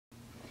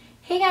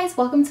Hey guys,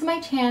 welcome to my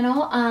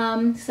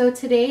channel. So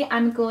today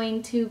I'm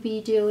going to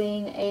be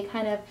doing a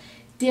kind of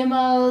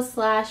demo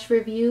slash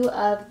review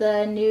of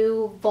the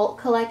new Vault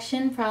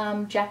collection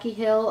from Jackie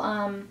Hill,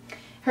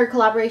 her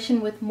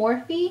collaboration with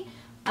Morphe.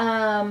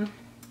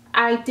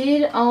 I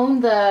did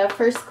own the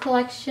first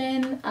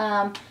collection.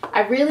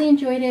 I really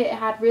enjoyed it. It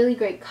had really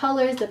great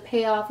colors. The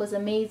payoff was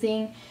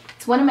amazing.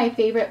 It's one of my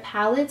favorite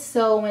palettes,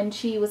 so when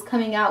she was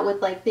coming out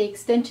with like the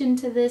extension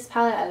to this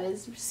palette, I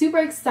was super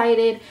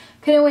excited.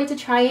 Couldn't wait to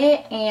try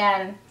it,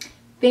 and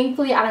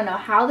thankfully, I don't know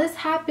how this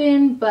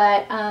happened,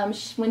 but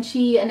when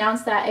she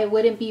announced that it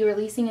wouldn't be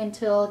releasing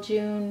until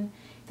June,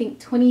 I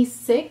think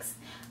 26th,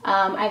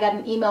 I got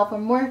an email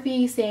from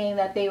Morphe saying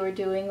that they were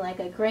doing like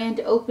a grand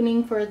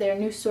opening for their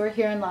new store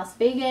here in Las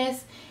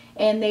Vegas,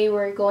 and they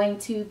were going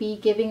to be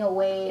giving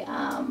away,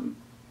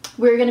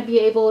 we're going to be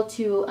able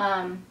to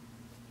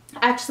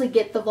actually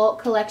get the Vault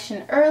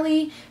collection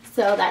early.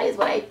 So that is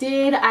what I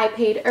did. I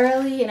paid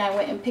early and I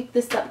went and picked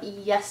this up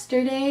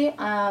yesterday.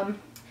 I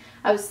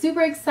was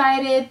super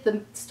excited.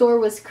 The store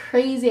was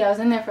crazy. I was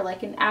in there for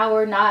like an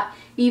hour. Not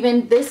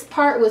even, this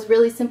part was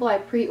really simple. I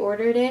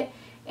pre-ordered it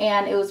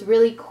and it was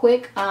really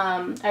quick.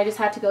 I just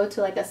had to go to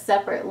like a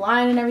separate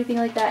line and everything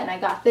like that, and I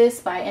got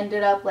this, but I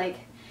ended up like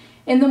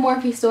in the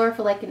Morphe store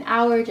for like an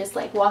hour, just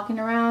like walking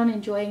around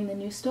enjoying the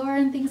new store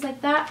and things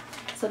like that.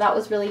 So that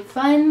was really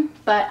fun.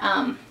 But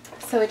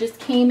so it just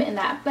came in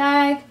that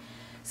bag.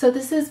 So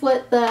this is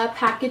what the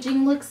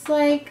packaging looks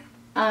like.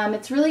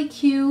 It's really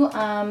cute,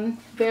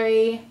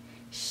 very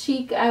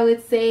chic, I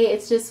would say.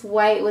 It's just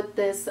white with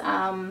this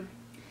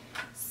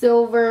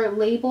silver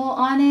label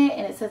on it,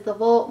 and it says the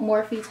Vault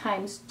Morphe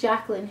times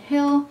Jaclyn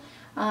Hill.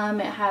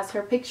 It has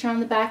her picture on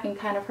the back and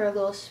kind of her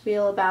little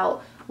spiel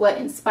about what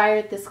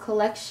inspired this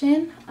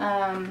collection.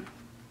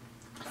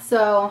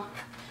 So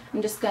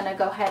I'm just gonna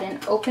go ahead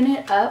and open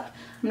it up.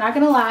 I'm not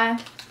gonna lie,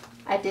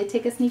 I did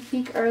take a sneak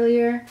peek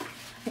earlier.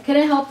 I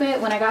couldn't help it.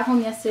 When I got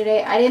home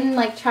yesterday, I didn't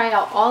like try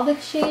out all the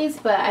shades,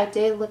 but I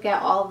did look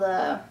at all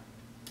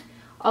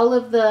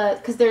of the,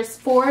 because there's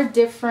 4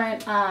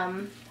 different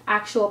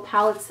actual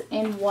palettes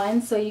in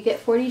one, so you get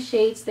 40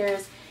 shades.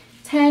 There's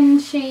 10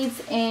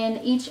 shades in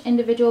each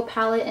individual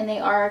palette, and they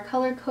are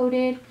color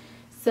coded.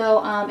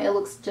 So it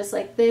looks just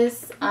like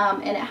this,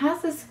 and it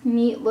has this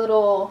neat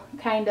little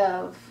kind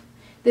of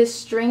this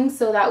string,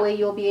 so that way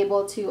you'll be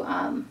able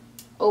to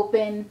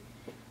open,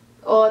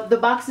 or the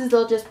boxes,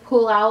 they'll just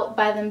pull out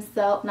by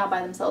themselves, not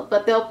by themselves,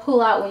 but they'll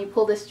pull out when you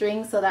pull the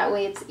string, so that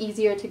way it's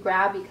easier to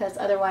grab, because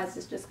otherwise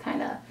it's just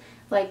kind of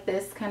like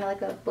this, kind of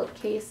like a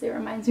bookcase, it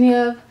reminds me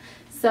of.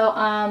 So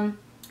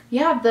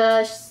yeah,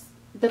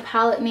 the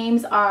palette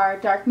names are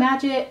Dark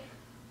Magic,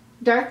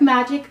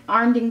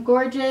 Armed and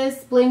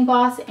Gorgeous, Bling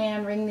Boss,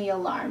 and Ring the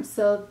Alarm.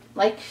 So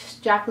like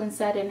Jaclyn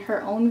said in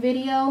her own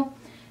video,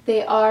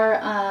 they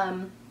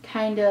are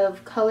kind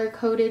of color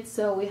coded.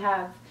 So we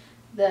have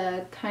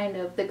the kind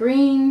of the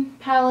green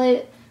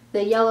palette,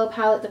 the yellow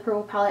palette, the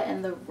purple palette,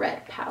 and the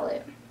red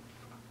palette.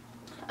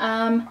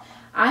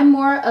 I'm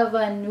more of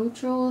a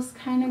neutrals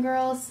kind of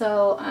girl,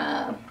 so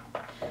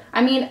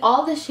I mean,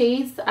 all the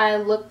shades I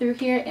looked through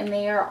here and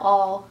they are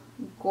all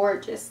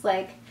gorgeous.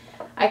 Like,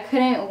 I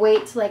couldn't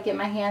wait to like get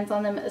my hands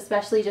on them,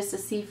 especially just to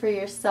see for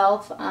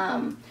yourself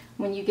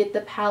when you get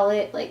the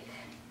palette. Like,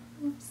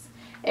 oops,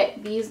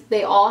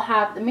 they all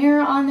have the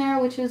mirror on there,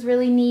 which is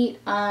really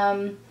neat.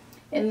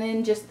 And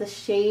then just the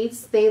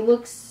shades, they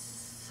look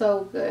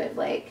so good.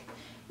 Like,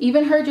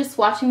 even her just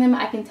swatching them,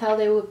 I can tell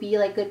they would be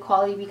like good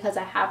quality because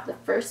I have the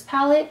first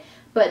palette,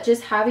 but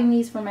just having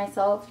these for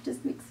myself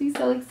just makes me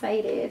so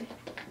excited.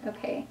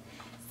 Okay,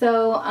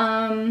 so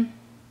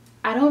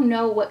I don't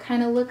know what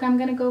kind of look I'm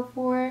gonna go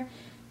for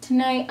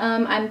tonight.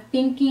 I'm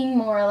thinking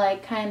more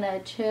like kind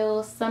of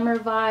chill summer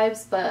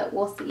vibes, but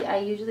we'll see. I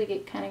usually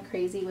get kind of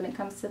crazy when it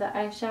comes to the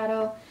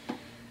eyeshadow.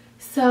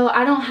 So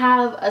I don't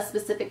have a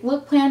specific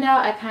look planned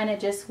out. I kind of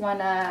just want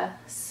to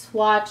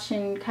swatch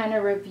and kind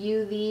of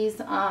review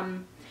these,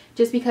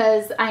 just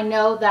because I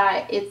know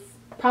that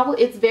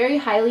it's very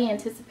highly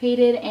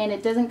anticipated, and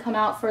it doesn't come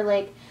out for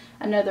like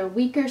another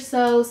week or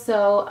so.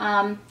 So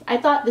I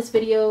thought this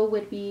video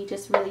would be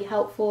just really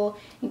helpful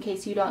in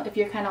case if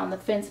you're kind of on the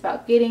fence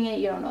about getting it,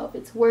 you don't know if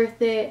it's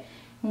worth it,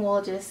 and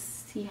we'll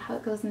just see how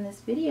it goes in this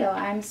video.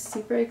 I'm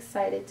super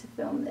excited to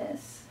film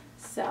this.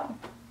 So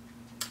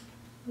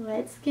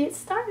let's get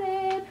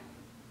started.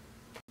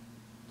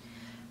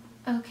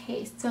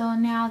 Okay, so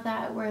now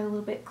that we're a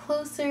little bit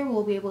closer,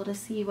 we'll be able to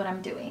see what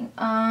I'm doing.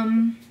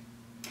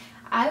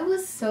 I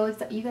was so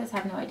excited. You guys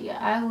have no idea.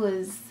 I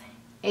was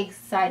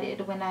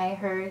excited when I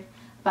heard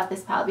about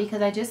this palette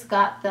because I just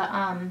got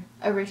the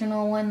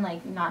original one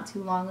like not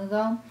too long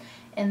ago.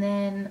 And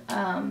then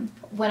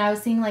when I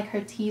was seeing like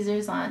her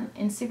teasers on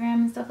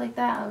Instagram and stuff like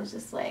that, I was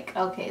just like,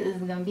 okay, this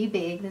is gonna be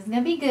big. This is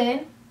gonna be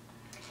good.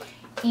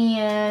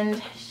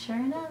 And sure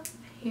enough,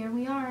 here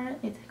we are.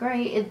 It's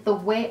great. It's the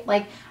way,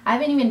 like, I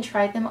haven't even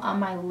tried them on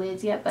my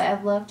lids yet, but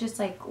I love just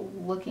like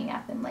looking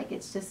at them. Like,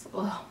 it's just,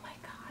 oh my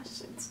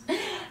gosh,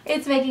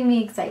 it's making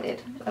me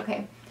excited.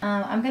 Okay,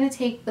 I'm gonna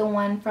take the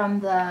one from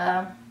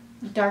the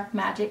Dark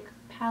Magic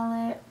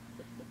palette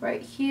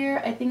right here.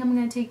 I think I'm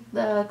going to take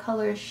the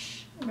color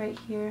right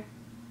here.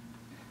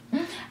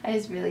 I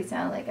just really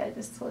sound like I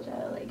just told you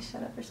to like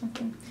shut up or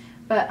something.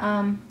 But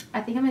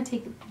I think I'm going to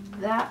take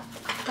that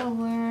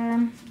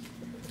color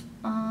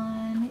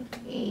on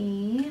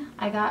a...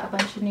 I got a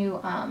bunch of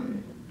new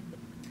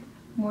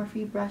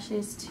Morphe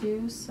brushes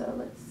too, so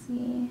let's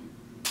see.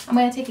 I'm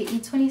going to take an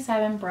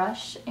E27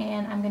 brush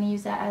and I'm going to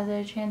use that as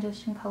a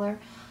transition color.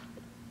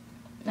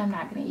 I'm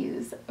not going to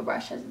use a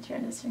brush as a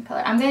transition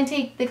color. I'm going to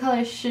take the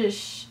color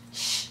Shh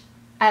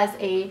as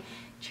a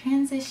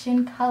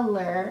transition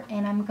color,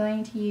 and I'm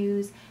going to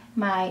use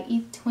my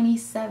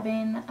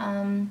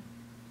E27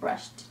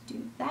 brush to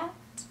do that.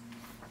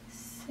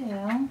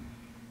 So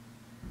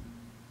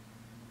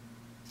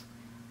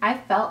I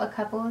felt a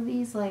couple of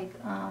these, like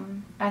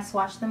I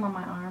swatched them on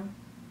my arm,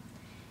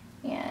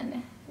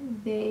 and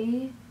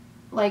they,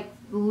 like,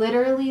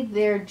 literally,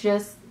 they're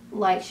just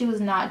like, she was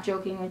not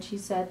joking when she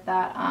said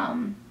that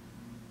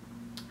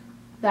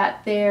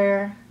that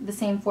they're the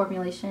same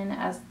formulation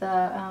as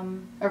the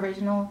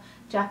original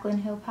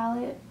Jaclyn Hill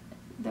palette.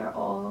 They're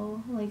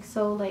all like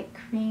so like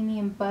creamy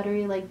and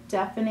buttery, like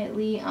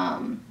definitely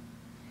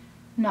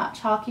not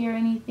chalky or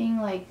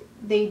anything. Like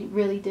they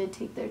really did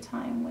take their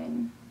time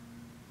when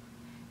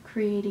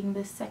creating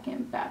this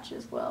second batch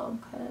as well,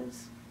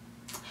 because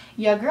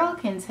your girl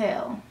can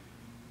tell.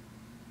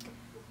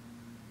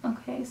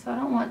 Okay, so I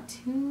don't want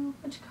too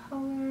much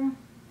color,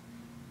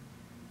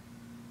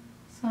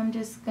 so I'm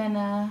just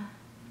gonna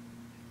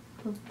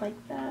go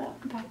like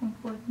that, back and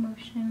forth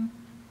motion.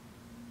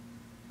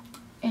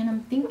 And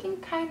I'm thinking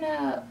kind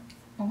of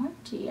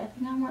orangey. I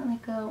think I want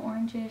like a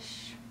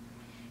orangish,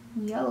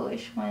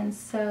 yellowish one.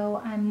 So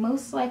I'm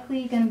most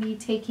likely going to be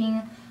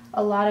taking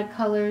a lot of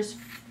colors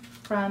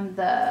from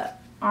the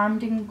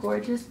Armed and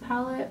Gorgeous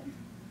palette.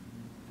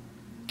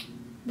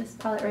 This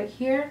palette right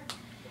here.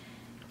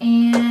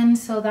 And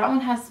so that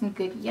one has some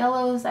good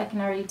yellows, I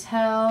can already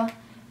tell.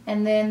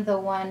 And then the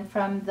one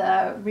from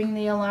the Ring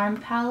the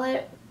Alarm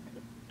palette,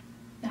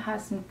 it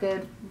has some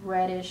good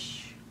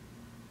reddish,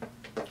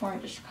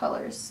 orangish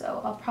colors.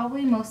 So I'll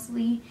probably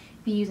mostly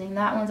be using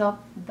I'll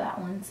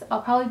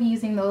probably be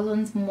using those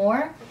ones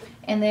more.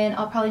 And then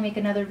I'll probably make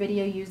another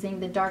video using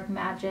the Dark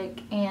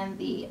Magic and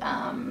the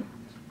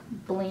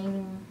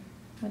Bling,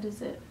 what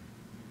is it?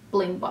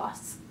 Bling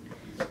Boss.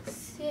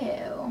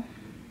 So,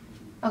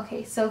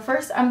 okay, so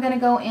first I'm going to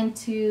go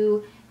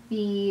into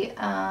the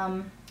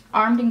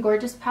Armed and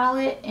Gorgeous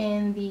palette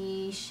in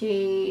the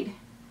shade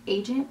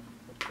Agent.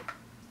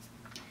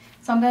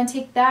 So I'm going to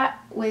take that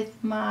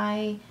with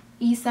my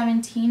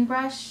E17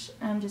 brush.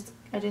 I just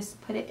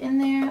put it in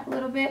there a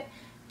little bit,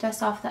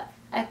 dust off that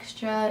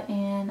extra,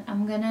 and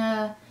I'm going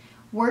to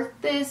work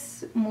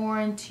this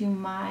more into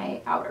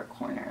my outer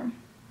corner.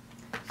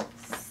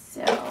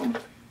 So,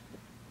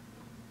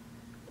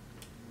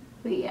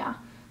 but yeah,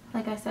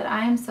 like I said,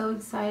 I am so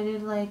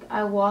excited. Like,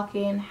 I walk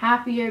in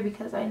happier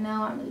because I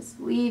know I'm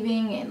just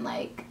leaving, and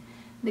like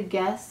the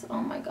guests,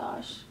 oh my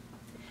gosh.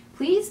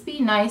 Please be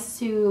nice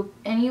to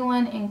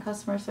anyone in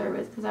customer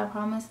service, because I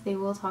promise they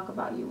will talk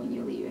about you when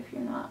you leave if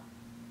you're not.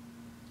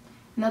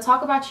 And they'll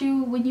talk about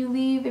you when you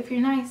leave if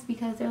you're nice,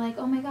 because they're like,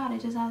 oh my god, I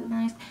just had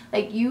nice.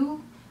 Like,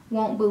 you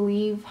won't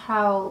believe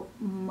how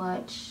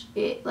much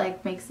it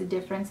like makes a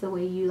difference the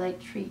way you like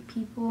treat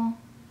people.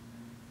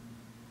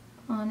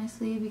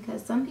 Honestly,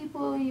 because some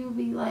people you'll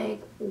be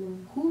like,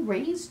 who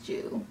raised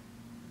you?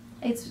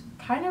 It's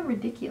kind of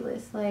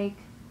ridiculous. Like,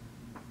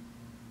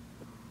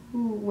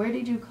 where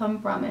did you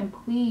come from, and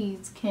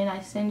please can I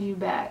send you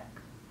back?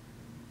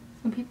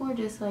 Some people are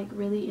just like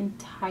really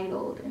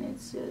entitled, and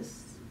it's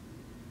just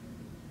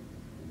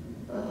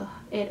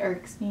it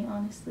irks me,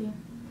 honestly.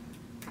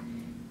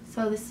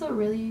 So this is a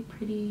really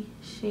pretty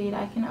shade.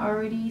 I can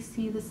already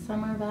see the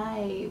summer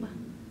vibe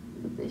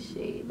with this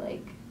shade,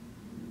 like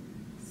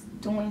it's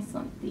doing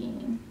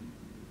something.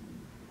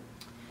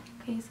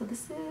 Okay, so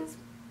it's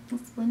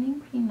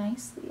blending pretty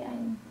nicely.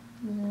 I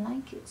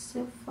like it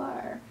so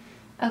far.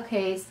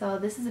 Okay, so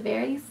this is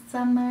very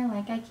summer,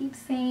 like I keep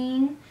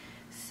saying.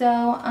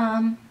 So,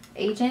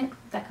 Agent,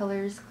 that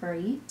color is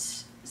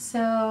great.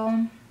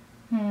 So,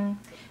 I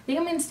think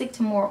I'm going to stick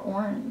to more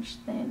orange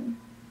than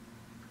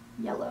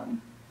yellow.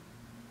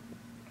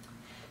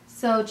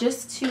 So,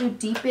 just to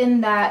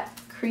deepen that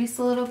crease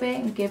a little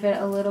bit and give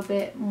it a little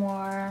bit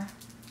more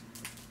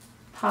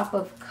pop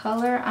of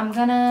color, I'm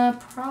going to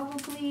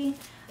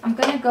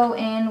go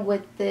in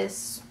with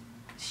this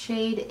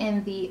shade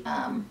in the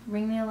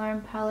Ring the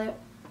Alarm palette.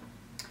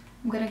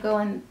 I'm going to go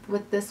in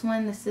with this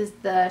one. This is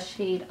the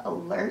shade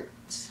Alert.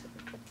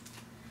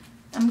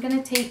 I'm going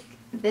to take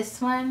this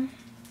one,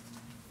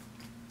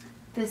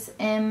 this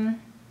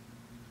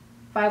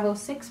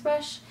M506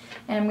 brush,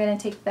 and I'm going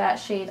to take that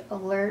shade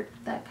Alert,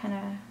 that kind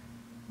of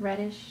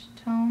reddish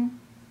tone.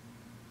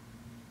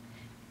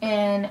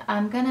 And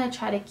I'm going to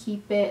try to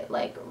keep it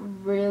like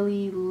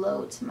really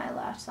low to my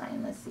lash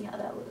line. Let's see how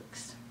that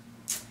looks,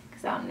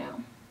 because I don't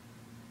know.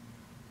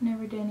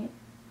 Never done it.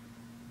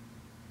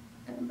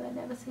 But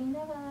never say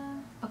never.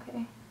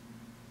 Okay.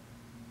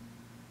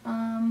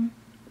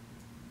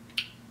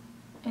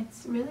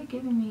 it's really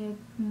giving me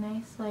a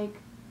nice, like,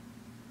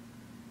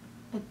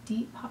 a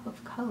deep pop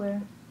of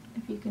color,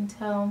 if you can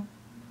tell.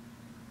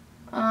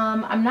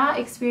 I'm not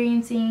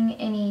experiencing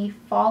any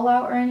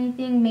fallout or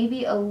anything,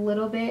 maybe a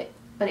little bit,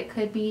 but it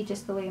could be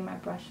just the way my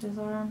brushes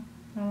are.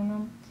 I don't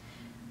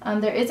know.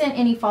 There isn't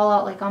any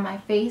fallout like on my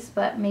face,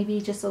 but maybe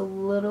just a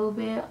little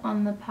bit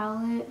on the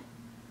palette.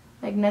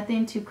 Like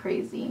nothing too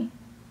crazy.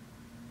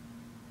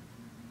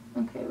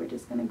 Okay, we're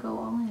just gonna go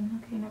all in.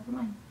 Okay, never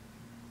mind.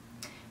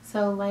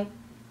 So like,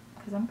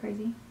 because I'm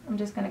crazy, I'm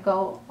just gonna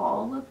go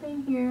all up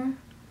in here.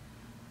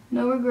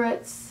 No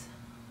regrets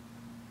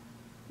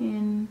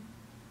in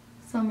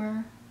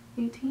summer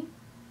 18.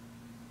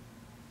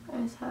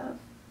 I just have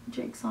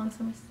Drake's song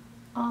Summer 16.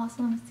 Oh,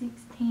 Summer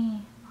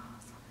 16.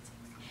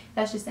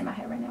 That's just in my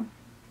head right now.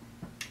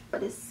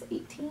 But it's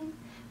 18.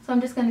 So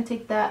I'm just going to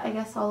take that, I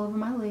guess, all over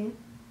my lid.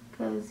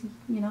 Because,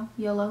 you know,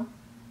 YOLO.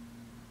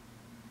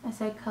 I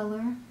said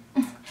color.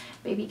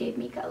 Baby gave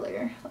me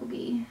color.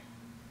 Okay.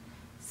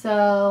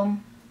 So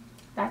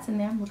that's in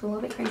there. I'm looking a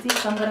little bit crazy.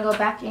 So I'm going to go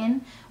back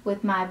in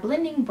with my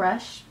blending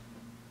brush.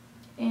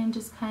 And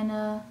just kind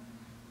of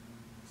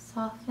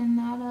soften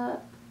that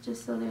up.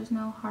 Just so there's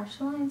no harsh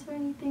lines or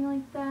anything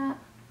like that.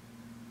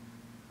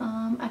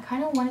 I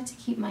kind of wanted to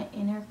keep my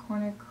inner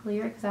corner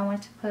clear because I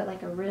wanted to put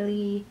like a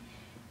really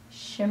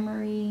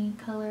shimmery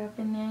color up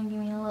in there and give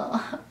me a little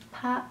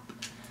pop,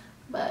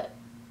 but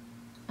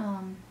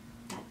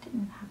that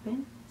didn't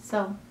happen.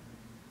 So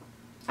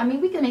I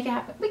mean, we can make it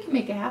happen. We can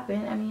make it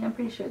happen. I mean, I'm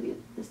pretty sure this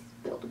is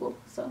buildable.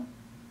 So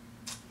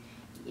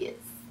yes,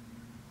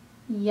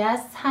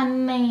 yes,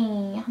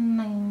 honey.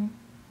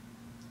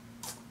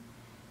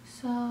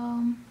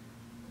 So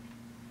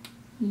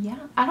yeah,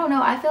 I don't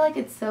know. I feel like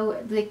it's so,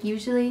 like,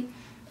 usually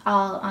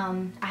I'll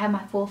I have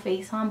my full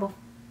face on before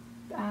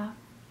I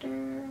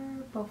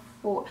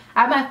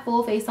have my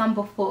full face on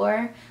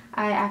before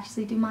I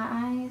actually do my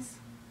eyes.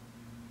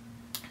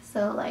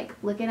 So like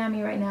looking at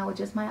me right now with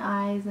just my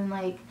eyes and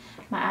like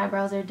my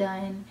eyebrows are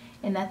done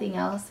and nothing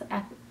else,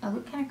 I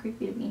look kind of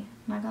creepy to me.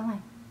 I'm not gonna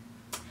lie.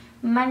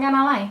 I'm not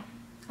gonna lie.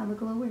 I look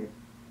a little weird,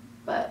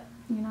 but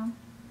you know,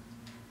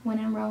 when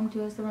in Rome,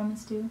 do as the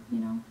Romans do. You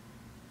know.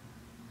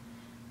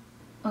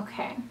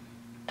 Okay.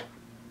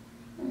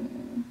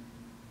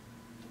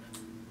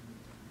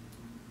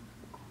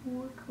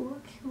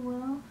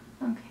 Cool.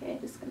 Okay,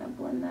 just gonna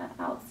blend that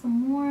out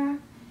some more.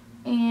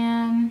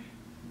 And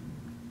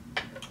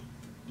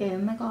oh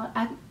my god,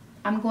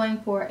 I'm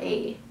going for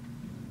a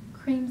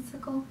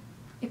creamsicle.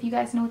 If you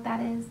guys know what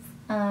that is,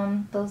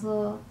 those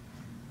little,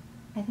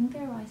 I think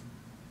they're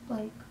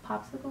like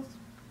popsicles,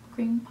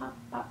 cream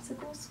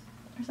popsicles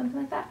or something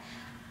like that.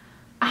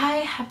 I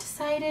have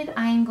decided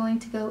I am going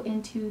to go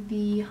into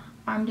the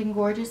Armed and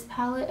Gorgeous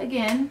palette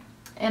again,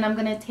 and I'm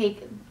gonna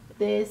take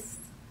this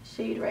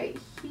shade right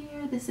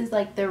here. This is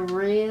like the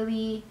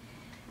really,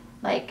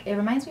 like, it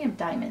reminds me of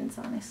diamonds,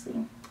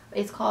 honestly.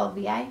 It's called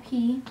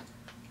VIP,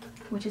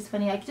 which is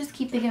funny. I just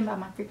keep thinking about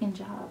my freaking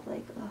job,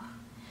 like, ugh.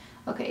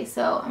 Okay,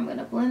 so I'm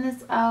gonna blend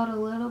this out a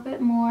little bit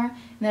more,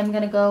 and then I'm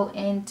gonna go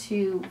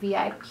into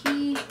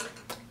VIP,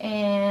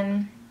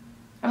 and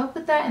I'm gonna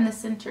put that in the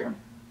center.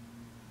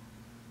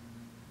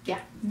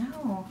 Yeah,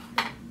 no,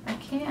 I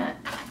can't.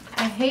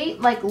 I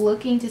hate like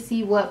looking to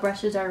see what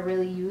brushes are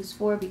really used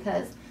for,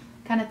 because it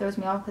kind of throws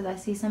me off, because I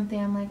see something,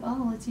 I'm like,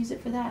 oh, let's use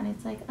it for that, and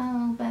it's like,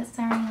 oh, but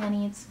sorry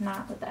honey, it's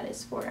not what that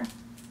is for.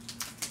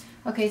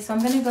 Okay, so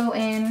I'm gonna go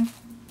in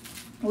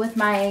with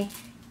my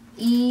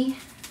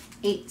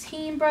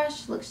E18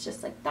 brush. Looks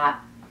just like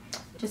that.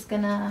 Just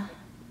gonna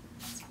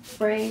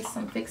spray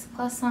some Fix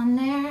Plus on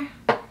there,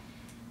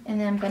 and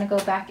then I'm gonna go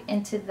back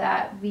into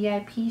that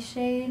VIP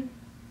shade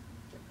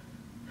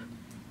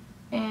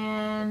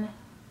and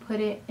put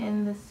it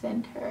in the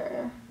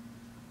center.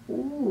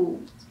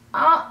 Ooh.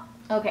 Ah,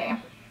 okay.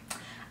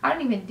 I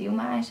don't even do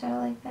my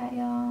eyeshadow like that,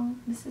 y'all.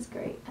 This is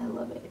great. I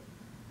love it.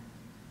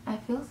 I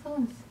feel so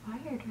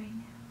inspired right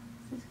now.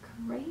 This is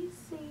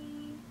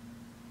crazy.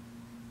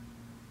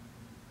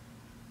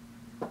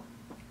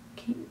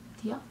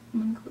 I'm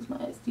gonna close my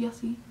eyes. Do y'all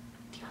see?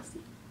 Do y'all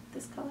see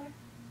this color?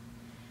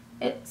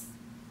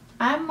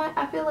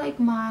 I feel like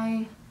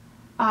my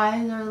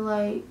eyes are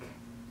like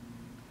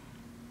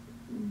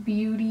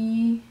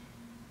beauty,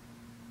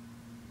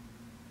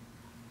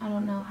 I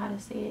don't know how to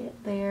say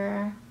it,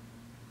 they're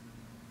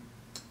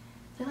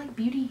like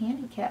beauty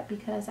handicap,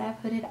 because I have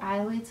hooded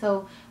eyelids.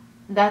 So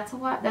that's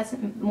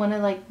one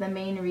of like the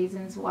main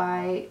reasons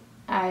why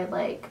I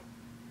like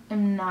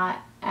am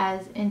not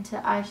as into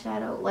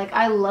eyeshadow. Like,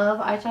 I love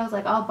eyeshadows.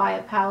 Like, I'll buy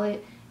a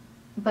palette,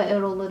 but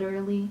it'll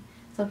literally,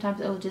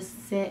 sometimes it'll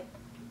just sit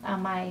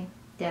on my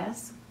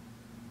desk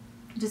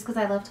just because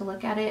I love to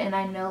look at it, and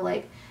I know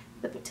like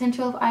the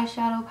potential of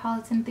eyeshadow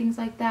palettes and things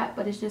like that.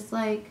 But it's just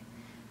like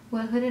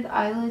with hooded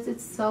eyelids,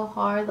 it's so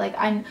hard. Like,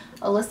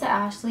 Alyssa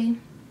Ashley,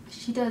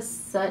 she does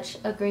such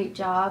a great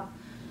job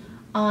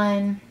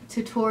on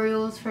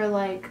tutorials for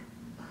like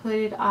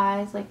hooded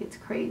eyes. Like, it's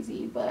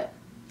crazy. But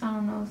I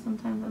don't know,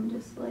 sometimes I'm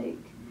just like,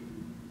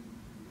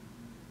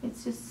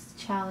 it's just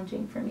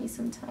challenging for me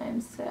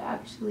sometimes to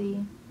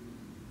actually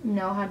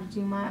know how to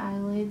do my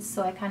eyelids,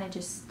 so I kind of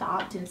just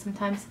stopped, and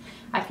sometimes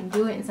I can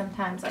do it and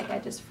sometimes like I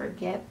just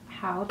forget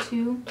how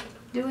to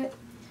do it.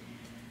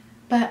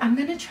 But I'm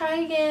gonna try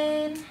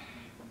again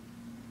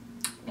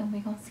and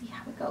we're gonna see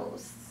how it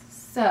goes.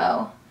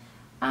 So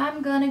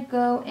I'm gonna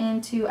go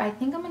into, I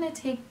think I'm gonna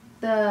take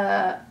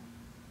the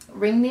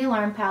Ring the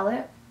Alarm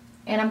palette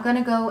and I'm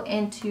gonna go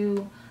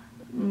into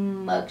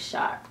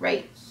Mugshot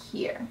right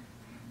here.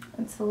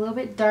 It's a little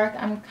bit dark.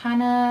 I'm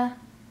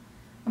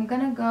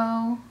gonna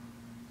go,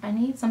 I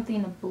need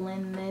something to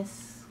blend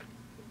this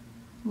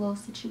little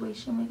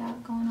situation we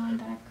got going on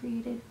that I've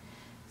created.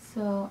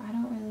 So I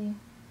don't really,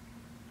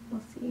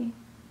 we'll see.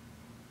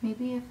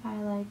 Maybe if I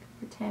like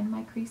pretend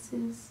my crease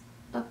is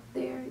up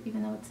there,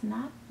 even though it's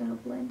not, it'll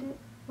blend it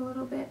a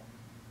little bit.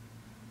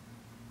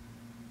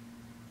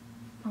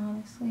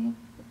 Honestly,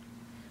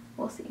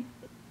 we'll see.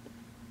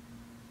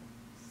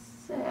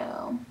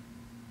 So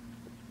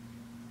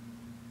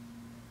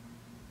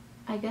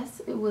I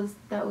guess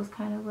that was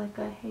kind of like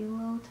a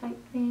halo type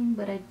thing,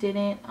 but I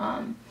didn't,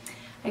 I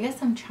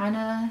guess I'm trying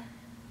to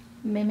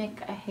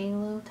mimic a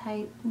halo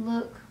type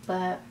look,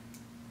 but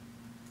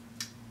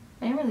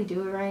I didn't really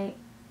do it right.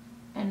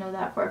 I know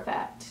that for a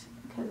fact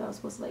because I was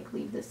supposed to like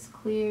leave this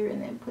clear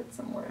and then put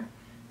some more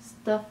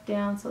stuff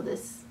down so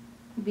this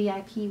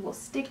VIP will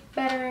stick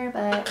better,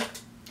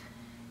 but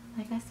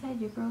like I said,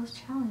 your girl's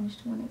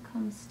challenged when it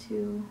comes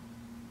to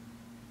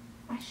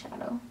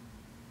eyeshadow.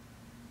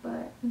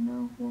 But, you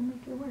know, we'll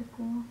make it work.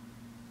 We'll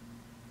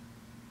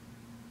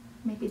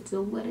make it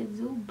do what it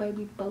do,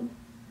 baby boo.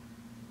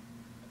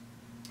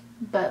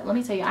 But let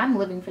me tell you, I'm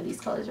living for these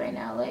colors right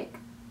now. Like,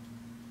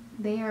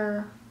 they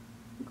are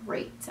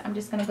great. I'm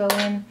just going to go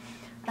in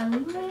a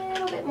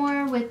little bit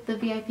more with the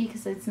VIP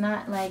because it's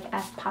not, like,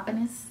 as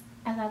poppiness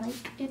as I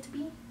like it to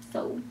be.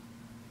 So,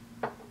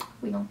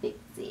 we gonna fix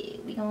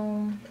it. We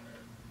gonna...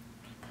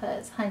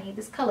 Because, honey,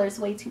 this color is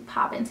way too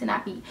poppin' to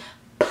not be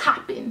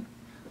popping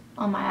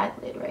on my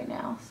eyelid right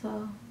now.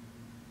 So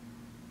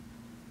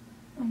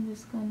I'm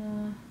just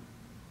gonna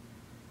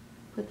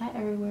put that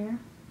everywhere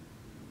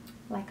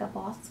like a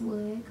boss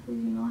would, because you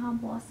know how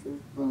bosses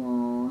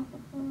do.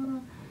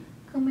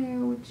 Come here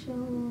with your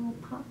little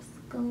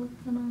popsicle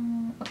looking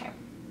on. Okay,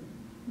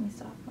 let me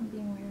stop. I'm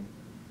being weird.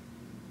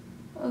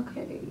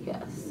 Okay,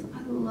 yes,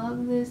 I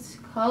love this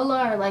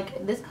color.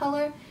 Like this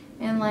color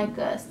in like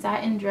a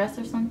satin dress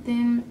or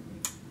something.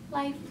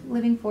 Life,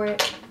 living for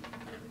it.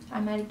 I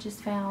might have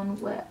just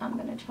found what I'm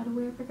gonna try to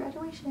wear for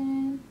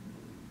graduation.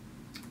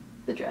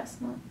 The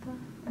dress, not the,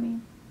 I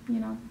mean, you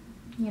know,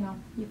 you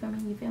feel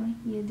me,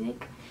 you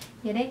dig.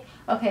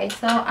 Okay,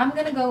 so I'm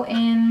gonna go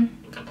in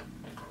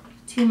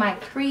to my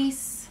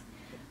crease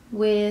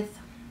with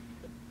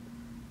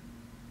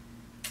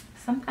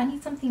I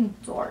need something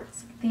dark,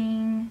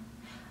 something,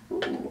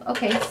 ooh,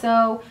 okay,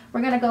 so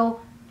we're gonna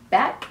go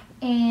back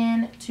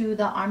into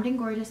the Armed and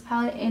Gorgeous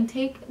palette and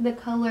take the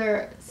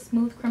color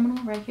Smooth Criminal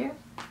right here.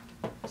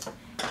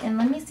 And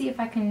let me see if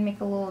I can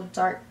make a little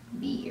dark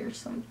V or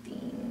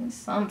something.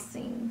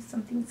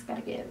 Something's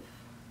gotta give.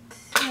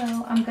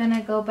 So I'm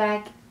gonna go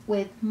back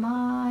with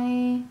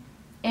my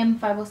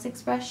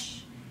M506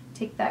 brush.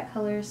 Take that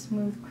color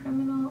Smooth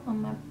Criminal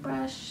on my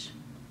brush.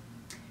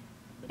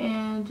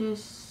 And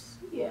just,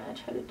 yeah,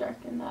 try to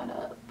darken that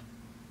up.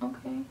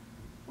 Okay.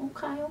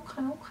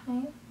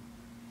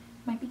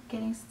 Might be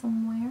getting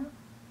somewhere.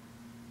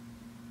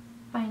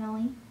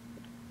 Finally.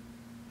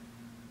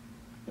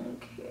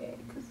 Okay,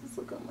 because it's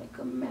looking like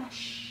a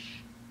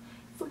mesh.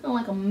 It's looking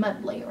like a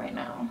medley right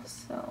now,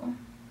 so.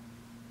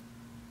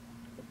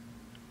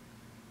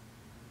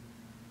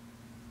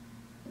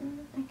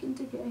 I can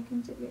dig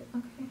it,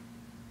 okay.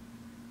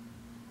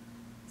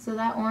 So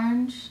that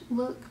orange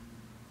look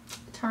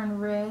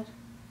turned red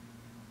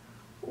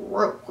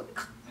real quick.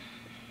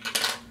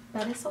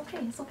 But it's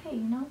okay,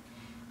 you know.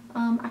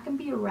 I can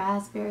be a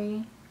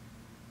raspberry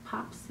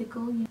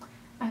popsicle, you know.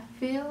 I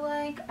feel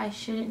like I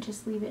shouldn't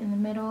just leave it in the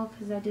middle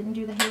because I didn't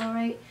do the halo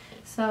right.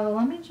 So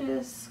let me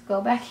just go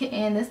back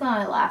in. This is not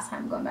my last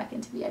time going back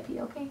into VIP,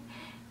 okay?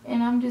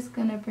 And I'm just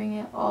going to bring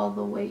it all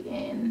the way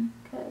in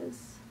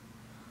because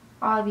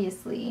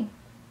obviously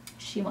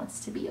she wants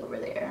to be over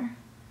there.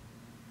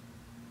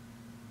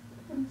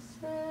 And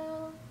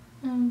so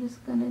I'm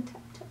just going to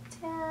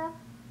tap.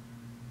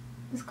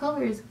 This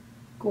color is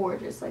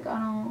gorgeous. Like, I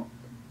don't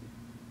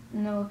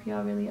know if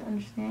y'all really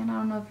understand. I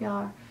don't know if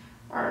y'all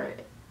are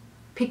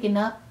picking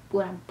up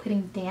what I'm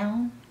putting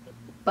down,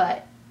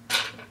 but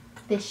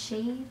this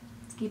shade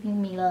is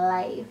giving me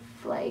life.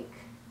 Like,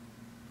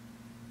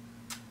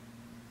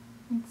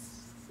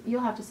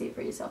 you'll have to see it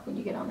for yourself when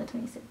you get on the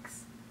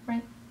 26th,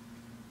 right?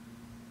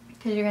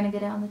 Because you're gonna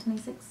get it on the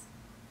 26th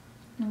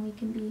and we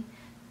can be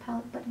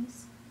palette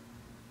buddies.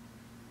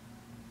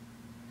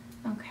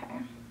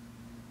 Okay,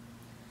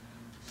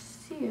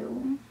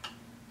 so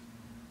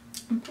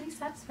I'm pretty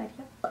satisfied.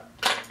 Yep.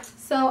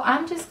 So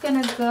I'm just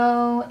gonna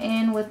go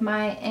in with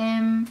my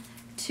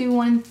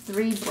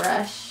M213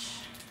 brush.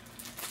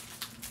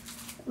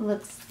 It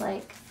looks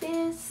like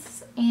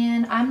this,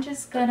 and I'm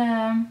just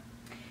gonna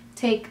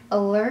take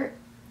Alert,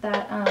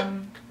 that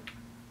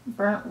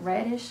burnt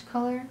reddish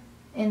color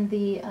in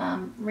the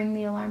Ring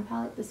the Alarm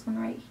palette, this one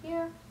right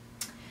here.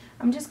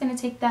 I'm just going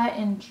to take that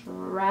and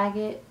drag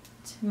it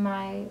to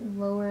my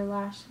lower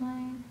lash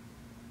line.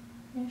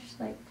 Just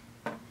like,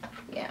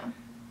 yeah.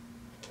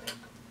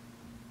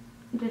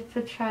 Just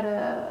to try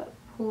to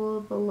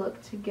pull the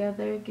look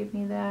together, give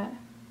me that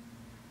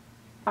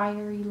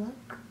fiery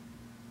look.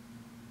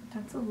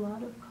 That's a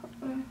lot of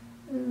color.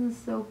 This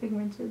is so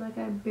pigmented, like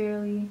I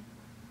barely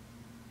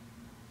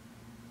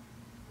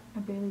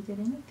did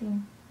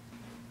anything.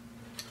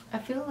 I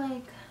feel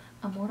like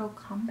a Mortal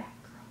Kombat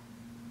girl.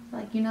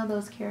 Like, you know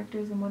those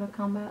characters in Mortal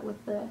Kombat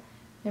with their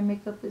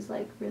makeup is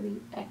like really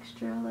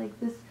extra, like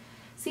this.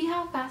 See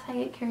how fast I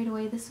get carried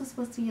away? This was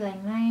supposed to be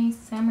like nice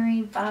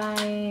summery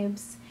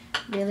vibes,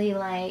 really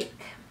like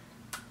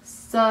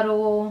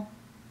subtle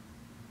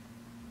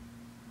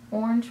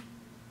orange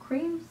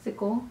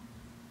creamsicle.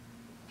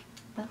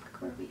 But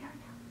look where we are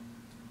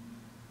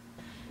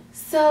now.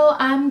 So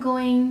I'm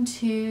going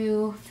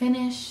to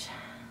finish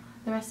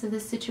the rest of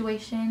this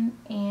situation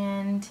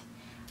and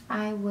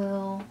I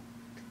will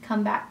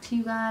come back to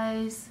you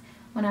guys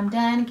when I'm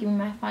done, give me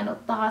my final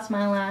thoughts,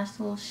 my last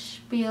little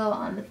spiel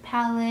on the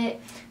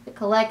palette, the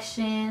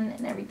collection,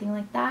 and everything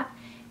like that.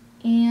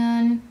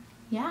 And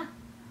yeah,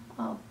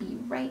 I'll be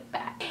right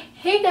back.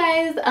 Hey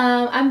guys,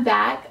 I'm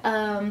back.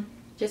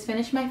 Just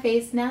finished my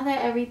face. Now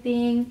that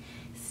everything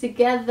is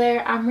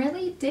together, I'm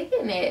really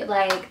digging it.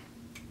 Like,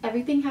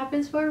 everything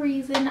happens for a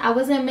reason. I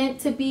wasn't meant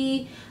to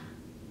be,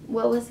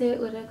 what was it?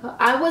 What did I call it?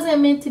 I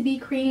wasn't meant to be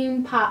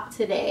cream pop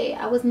today.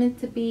 I was meant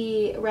to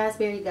be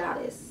raspberry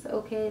goddess.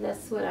 Okay,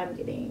 that's what I'm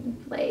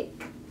getting. Like,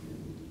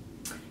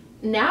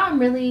 now I'm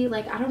really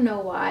like, I don't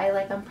know why.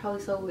 Like, I'm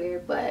probably so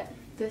weird, but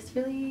this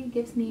really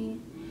gives me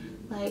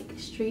like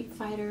Street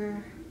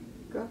Fighter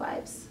girl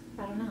vibes.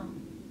 I don't know.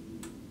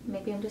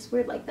 Maybe I'm just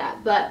weird like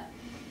that, but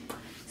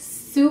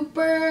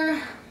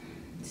super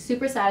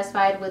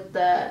satisfied with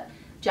the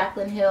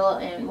Jaclyn Hill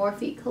and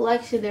Morphe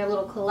collection, their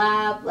little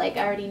collab. Like,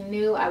 I already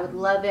knew I would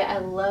love it. I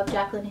love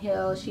Jaclyn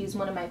Hill. She's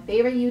one of my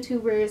favorite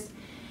YouTubers.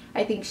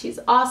 I think she's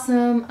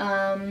awesome.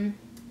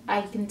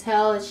 I can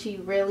tell that she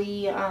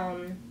really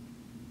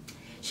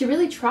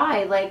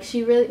tried. Like,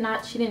 she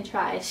didn't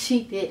try.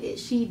 She did it.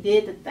 She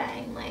did the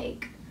thing.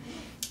 Like,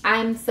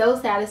 I'm so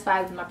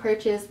satisfied with my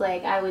purchase.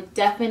 Like, I would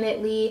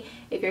definitely,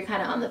 if you're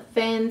kind of on the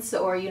fence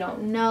or you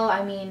don't know,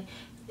 I mean,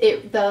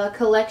 the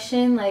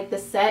collection, like the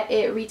set,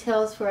 it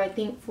retails for I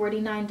think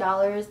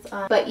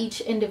 $49, but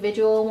each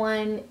individual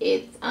one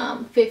it's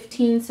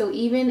 $15. So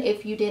even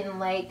if you didn't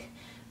like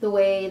the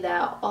way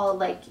that all,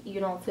 like, you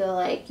don't feel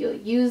like you'll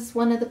use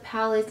one of the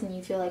palettes and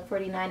you feel like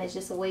 $49 is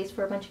just a waste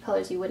for a bunch of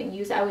colors you wouldn't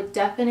use, I would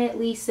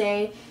definitely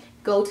say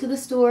go to the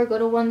store, go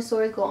to one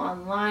store, go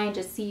online,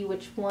 just see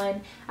which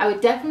one. I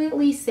would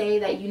definitely say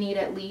that you need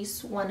at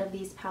least one of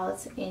these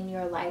palettes in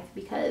your life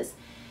because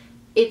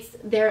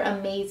they're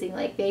amazing.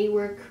 Like, they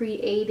were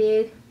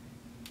created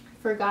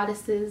for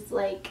goddesses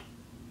like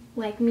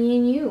me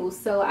and you.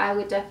 So I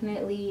would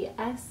definitely,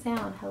 I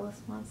sound hella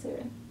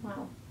sponsored.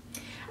 Wow.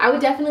 I would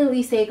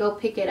definitely say go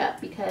pick it up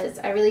because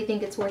I really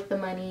think it's worth the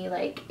money.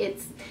 Like,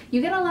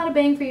 you get a lot of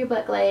bang for your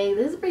buck. Like,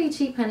 this is pretty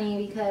cheap,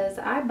 honey, because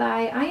I'm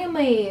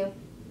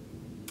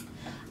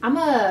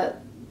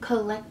a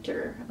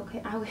collector.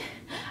 Okay,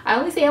 I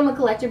only say I'm a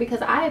collector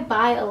because I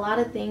buy a lot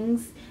of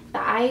things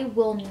that I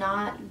will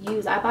not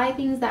use. I buy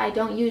things that I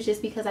don't use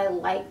just because I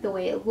like the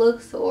way it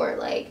looks, or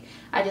like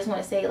I just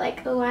want to say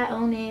like, oh, I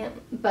own it.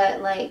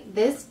 But like,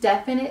 this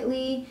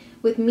definitely,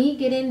 with me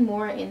getting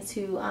more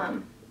into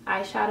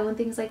eyeshadow and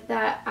things like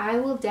that, I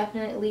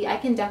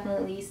can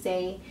definitely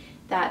say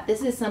that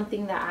this is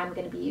something that I'm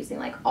going to be using,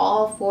 like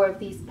all 4 of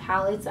these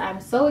palettes. I'm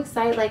so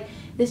excited. Like,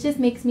 this just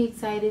makes me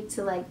excited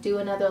to like do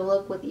another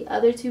look with the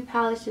other 2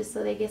 palettes just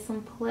so they get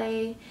some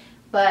play.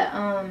 But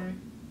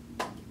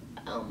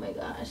oh my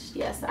gosh,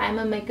 yes, I'm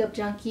a makeup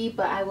junkie,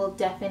 but I will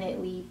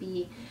definitely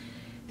be,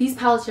 these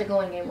palettes are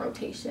going in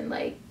rotation.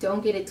 Like,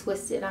 don't get it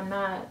twisted.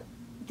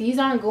 These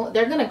aren't going,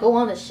 they're gonna go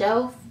on the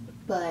shelf,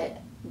 but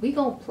we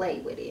gonna play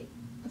with it.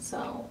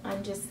 So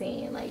I'm just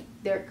saying, like,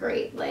 they're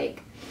great.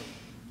 Like,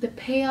 the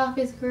payoff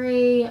is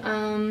great.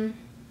 I'm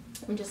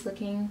just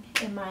looking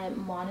in my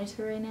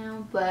monitor right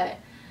now, but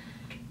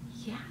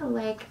yeah,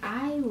 like,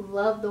 I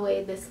love the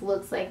way this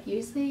looks. Like,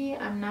 usually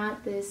I'm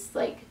not this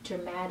like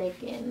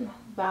dramatic and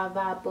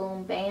ba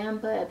boom bam,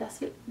 but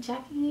that's what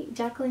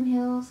Jaclyn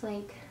Hill's,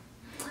 like,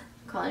 I'm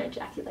calling her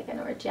Jackie like I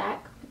know her.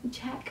 Jack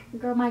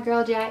girl, my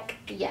girl Jack.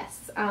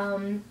 Yes,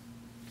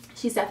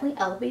 she's definitely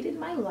elevated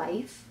my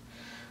life.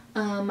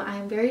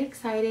 I'm very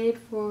excited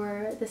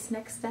for this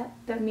next step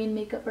that me and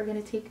makeup are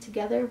gonna take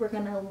together. We're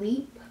gonna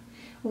leap.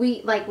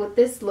 We, like, with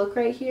this look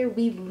right here,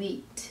 we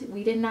leaped.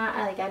 We did not,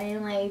 like, I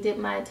didn't like dip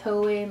my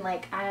toe in.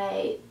 Like,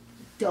 I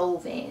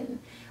dove in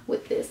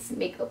with this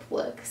makeup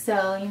look.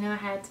 So, you know, I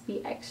had to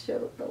be extra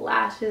with the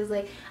lashes.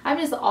 Like, I'm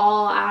just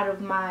all out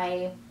of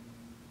my,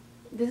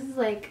 this is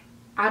like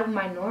out of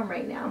my norm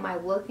right now, my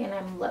look, and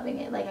I'm loving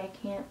it. Like, I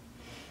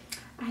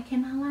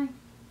cannot lie,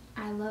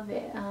 I love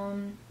it.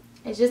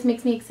 it just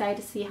makes me excited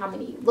to see how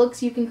many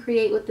looks you can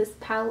create with this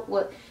palette,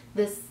 with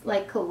this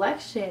like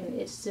collection.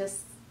 It's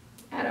just,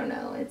 I don't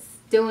know, it's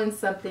doing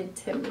something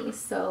to me.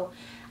 So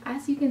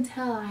as you can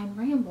tell, I'm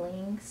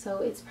rambling,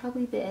 so it's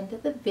probably the end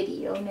of the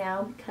video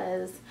now,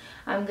 because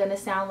I'm gonna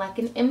sound like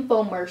an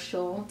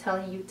infomercial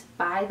telling you to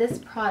buy this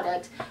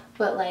product.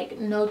 But like,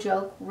 no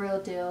joke,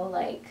 real deal,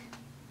 like,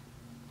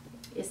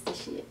 it's the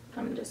shit.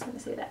 I'm just gonna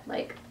say that.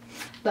 Like,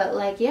 but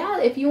like, yeah,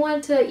 if you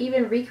want to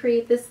even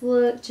recreate this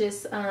look,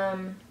 just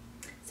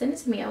send it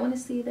to me. I want to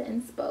see the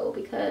inspo,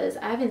 because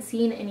I haven't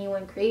seen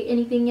anyone create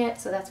anything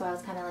yet. So that's why I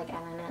was kind of like, I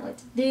don't know what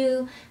to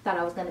do. Thought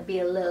I was gonna be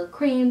a little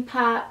cream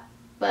pop,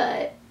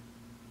 but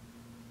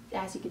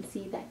as you can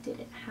see, that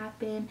didn't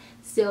happen.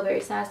 Still very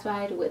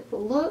satisfied with the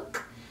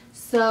look.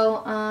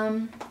 So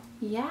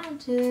yeah,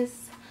 just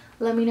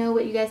let me know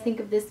what you guys think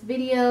of this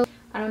video.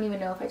 I don't even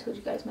know if I told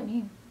you guys my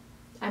name.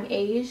 I'm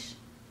Asiah.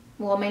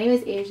 Well, my name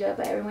is Asiah,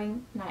 but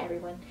everyone, not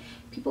everyone,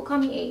 people call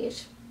me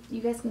Asiah.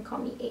 You guys can call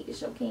me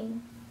Asiah, okay?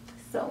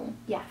 So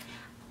yeah,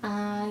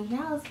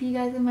 yeah, I'll see you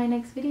guys in my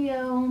next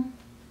video.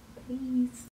 Peace.